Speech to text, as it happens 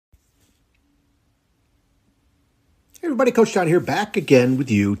Hey everybody, Coach John here, back again with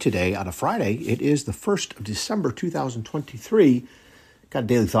you today on a Friday. It is the 1st of December, 2023. Got a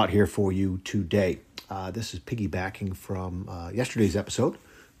daily thought here for you today. This is piggybacking from yesterday's episode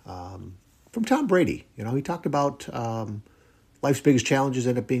from Tom Brady. You know, he talked about life's biggest challenges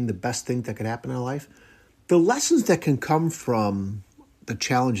end up being the best thing that could happen in life. The lessons that can come from the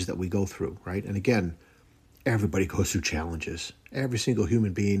challenges that we go through, right? And again, everybody goes through challenges. Every single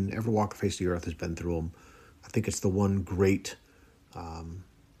human being ever walked the face of the earth has been through them. I think it's the one great, out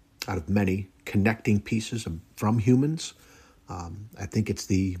of many, connecting pieces from humans. I think it's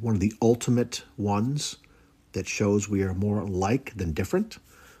one of the ultimate ones that shows we are more alike than different.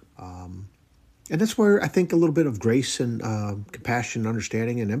 And that's where I think a little bit of grace and compassion,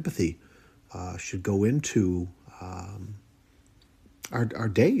 understanding, and empathy should go into our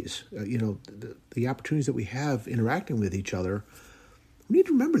days. The opportunities that we have interacting with each other. We need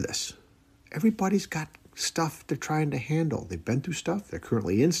to remember this. Everybody's got stuff they're trying to handle. They've been through stuff, they're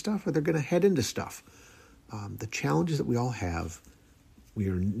currently in stuff, or they're going to head into stuff. The challenges that we all have,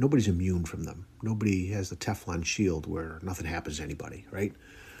 nobody's immune from them. Nobody has the Teflon shield where nothing happens to anybody, right?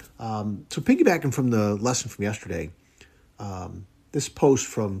 So piggybacking from the lesson from yesterday, this post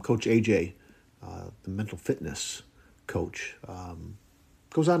from Coach AJ, the mental fitness coach,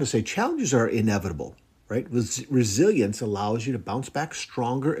 goes on to say, challenges are inevitable, right? Resilience allows you to bounce back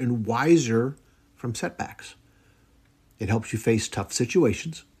stronger and wiser from setbacks. It helps you face tough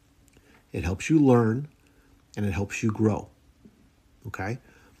situations. It helps you learn, and it helps you grow. Okay?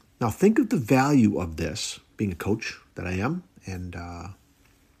 Now think of the value of this, being a coach that I am, and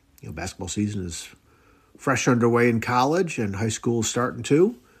basketball season is fresh underway in college, and high school is starting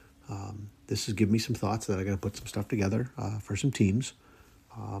too. This has given me some thoughts that I got to put some stuff together for some teams.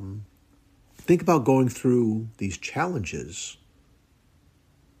 Think about going through these challenges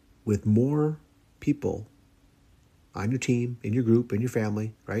with more people on your team, in your group, in your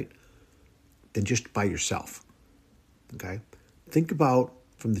family, right, than just by yourself, okay? Think about,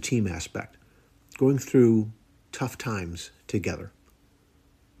 from the team aspect, going through tough times together,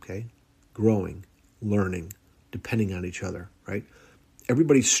 okay? Growing, learning, depending on each other, right?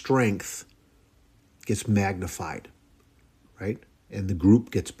 Everybody's strength gets magnified, right? And the group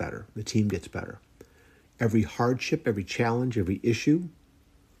gets better, the team gets better. Every hardship, every challenge, every issue,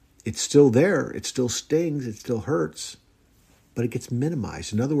 it's still there, it still stings, it still hurts, but it gets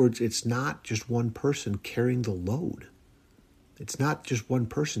minimized. In other words, it's not just one person carrying the load. It's not just one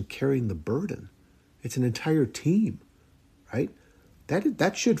person carrying the burden. It's an entire team, right?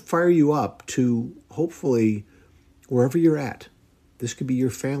 That should fire you up to, hopefully, wherever you're at. This could be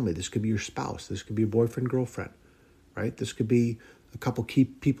your family, this could be your spouse, this could be your boyfriend, girlfriend, right? This could be a couple key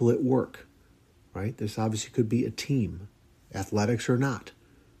people at work, right? This obviously could be a team, athletics or not.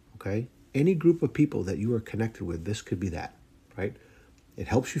 Okay? Any group of people that you are connected with, this could be that, right? It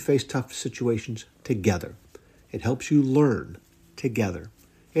helps you face tough situations together. It helps you learn together.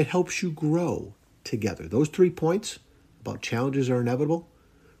 It helps you grow together. Those 3 points about challenges are inevitable.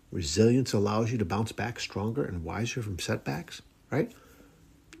 Resilience allows you to bounce back stronger and wiser from setbacks, right?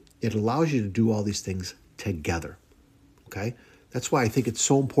 It allows you to do all these things together, okay? That's why I think it's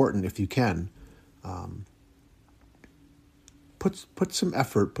so important, if you can, Put some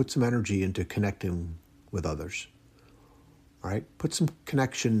effort, put some energy into connecting with others. All right, put some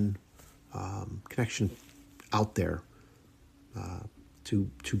connection out there to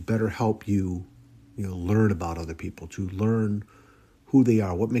better help you, learn about other people, to learn who they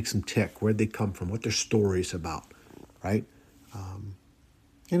are, what makes them tick, where they come from, what their story is about, right?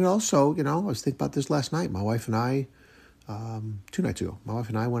 And also, I was thinking about this last night. My wife and I, 2 nights ago, my wife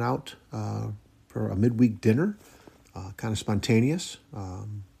and I went out for a midweek dinner. Kind of spontaneous,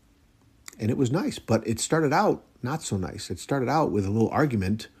 and it was nice, but it started out not so nice. It started out with a little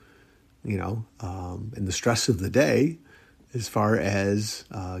argument, and the stress of the day as far as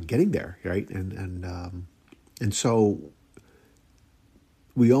getting there, right? And so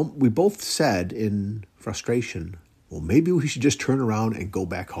we both said in frustration, well, maybe we should just turn around and go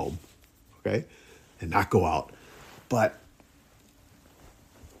back home, okay, and not go out. But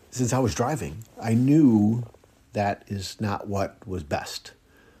since I was driving, I knew that is not what was best.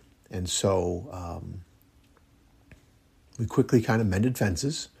 And so we quickly kind of mended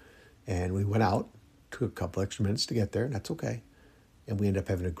fences, and we went out, took a couple extra minutes to get there, and that's okay. And we ended up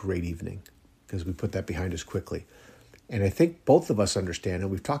having a great evening because we put that behind us quickly. And I think both of us understand,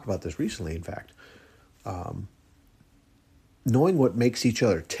 and we've talked about this recently, in fact, knowing what makes each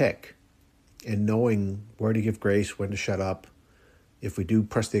other tick and knowing where to give grace, when to shut up, if we do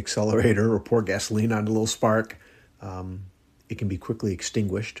press the accelerator or pour gasoline on a little spark, it can be quickly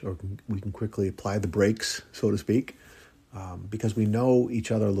extinguished, or we can quickly apply the brakes, so to speak, because we know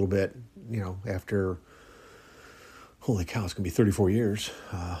each other a little bit, after, holy cow, it's going to be 34 years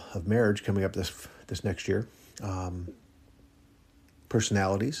of marriage coming up this next year.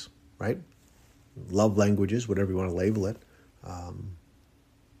 Personalities, right? Love languages, whatever you want to label it.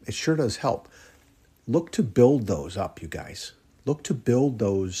 It sure does help. Look to build those up, you guys. Look to build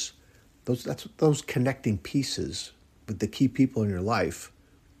those connecting pieces with the key people in your life.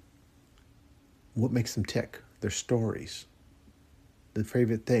 What makes them tick? Their stories, their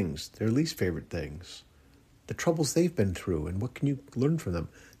favorite things, their least favorite things, the troubles they've been through, and what can you learn from them?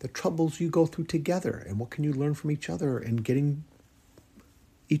 The troubles you go through together, and what can you learn from each other, and getting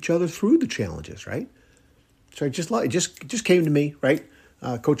each other through the challenges, right? So it just came to me, right?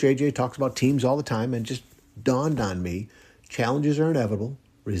 Coach AJ talks about teams all the time, and it just dawned on me, challenges are inevitable.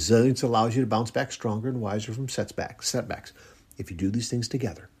 Resilience allows you to bounce back stronger and wiser from setbacks. If you do these things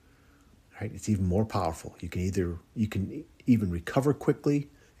together, right, it's even more powerful. You can even recover quickly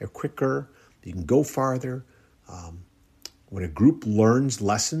or quicker. You can go farther. When a group learns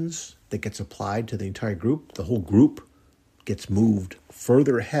lessons that gets applied to the entire group, the whole group gets moved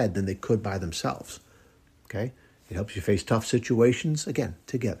further ahead than they could by themselves. Okay? It helps you face tough situations, again,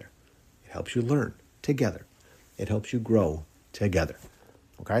 together. It helps you learn together. It helps you grow together.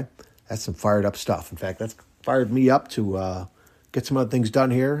 Okay? That's some fired up stuff. In fact, that's fired me up to get some other things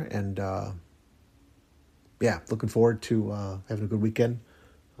done here. And looking forward to having a good weekend.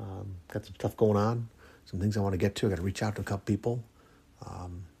 Got some stuff going on. Some things I want to get to. I got to reach out to a couple people.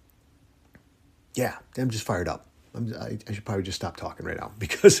 I'm just fired up. I should probably just stop talking right now,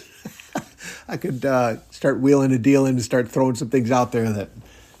 because I could start wheeling and dealing and start throwing some things out there that,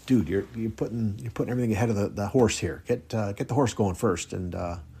 dude, you're putting everything ahead of the horse here. Get the horse going first, and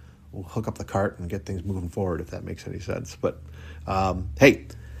we'll hook up the cart and get things moving forward, if that makes any sense. But hey,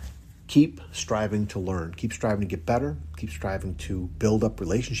 keep striving to learn. Keep striving to get better. Keep striving to build up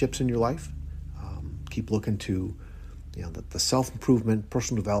relationships in your life. Keep looking to the self-improvement,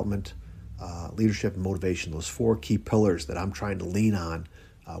 personal development, leadership, and motivation, those 4 key pillars that I'm trying to lean on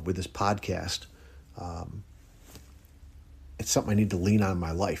with this podcast. It's something I need to lean on in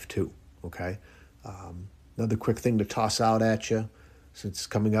my life too, okay? Another quick thing to toss out at you, since it's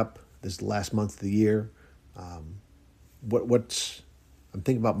coming up, this is the last month of the year. I'm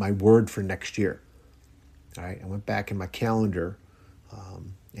thinking about my word for next year. All right, I went back in my calendar,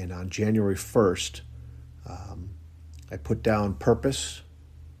 and on January 1st, I put down purpose.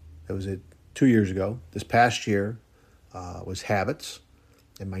 That was 2 years ago. This past year was habits.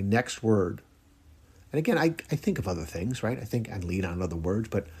 And my next word, and again, I think of other things, right? I think I lean on other words,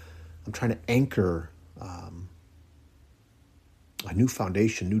 but I'm trying to anchor a new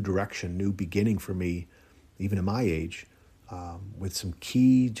foundation, new direction, new beginning for me, even at my age, with some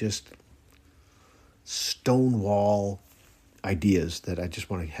key, just stonewall ideas that I just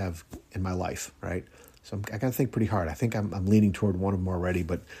want to have in my life, right? So I got to think pretty hard. I think I'm leaning toward one of them already,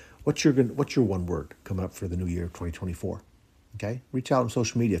 but what's your one word coming up for the new year, 2024? Okay, reach out on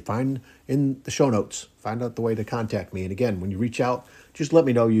social media. Find in the show notes. Find out the way to contact me. And again, when you reach out, just let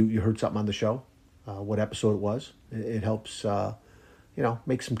me know you heard something on the show, what episode it was. It helps,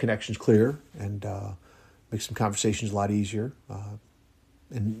 make some connections clearer and make some conversations a lot easier.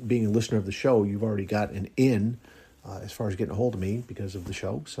 And being a listener of the show, you've already got an in as far as getting a hold of me because of the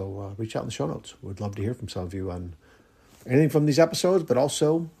show. So reach out in the show notes. We'd love to hear from some of you on anything from these episodes, but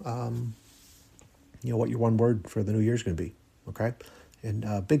also, what your one word for the new year is going to be. Okay.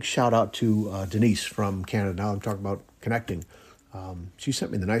 And big shout out to Denise from Canada. Now I'm talking about connecting. She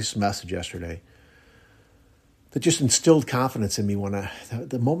sent me the nicest message yesterday that just instilled confidence in me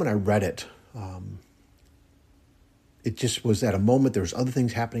the moment I read it. It just was at a moment, there was other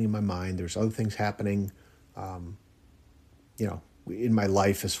things happening in my mind. There's other things happening, in my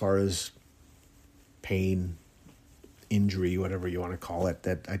life as far as pain, injury, whatever you want to call it,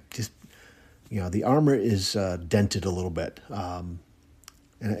 that I just, the armor is dented a little bit. And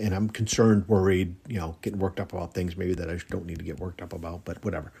I'm concerned, worried, getting worked up about things maybe that I don't need to get worked up about, but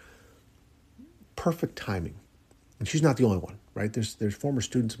whatever. Perfect timing. And she's not the only one, right? There's former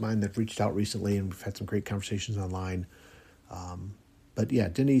students of mine that have reached out recently, and we've had some great conversations online. But yeah,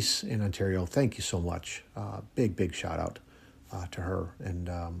 Denise in Ontario, thank you so much. Big shout out to her. And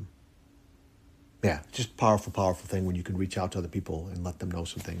just powerful thing when you can reach out to other people and let them know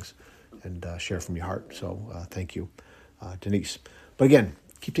some things and share from your heart. So thank you, Denise. But again,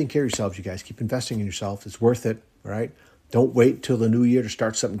 keep taking care of yourselves, you guys. Keep investing in yourself. It's worth it, all right? Don't wait till the new year to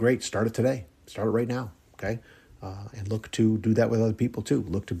start something great. Start it today. Start it right now, okay? And look to do that with other people too.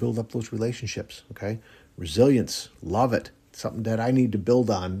 Look to build up those relationships, okay? Resilience, love it. something that I need to build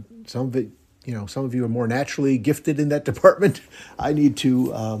on. Some of it, some of you are more naturally gifted in that department. I need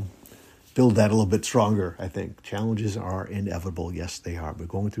to build that a little bit stronger, I think. Challenges are inevitable. Yes, they are. But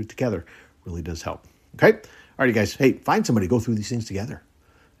going through it together really does help. Okay? All right, guys. Hey, find somebody, go through these things together.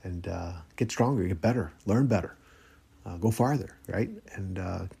 And get stronger, get better, learn better, go farther, right?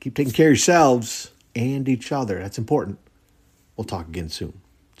 And keep taking care of yourselves and each other. That's important. We'll talk again soon.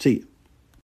 See you.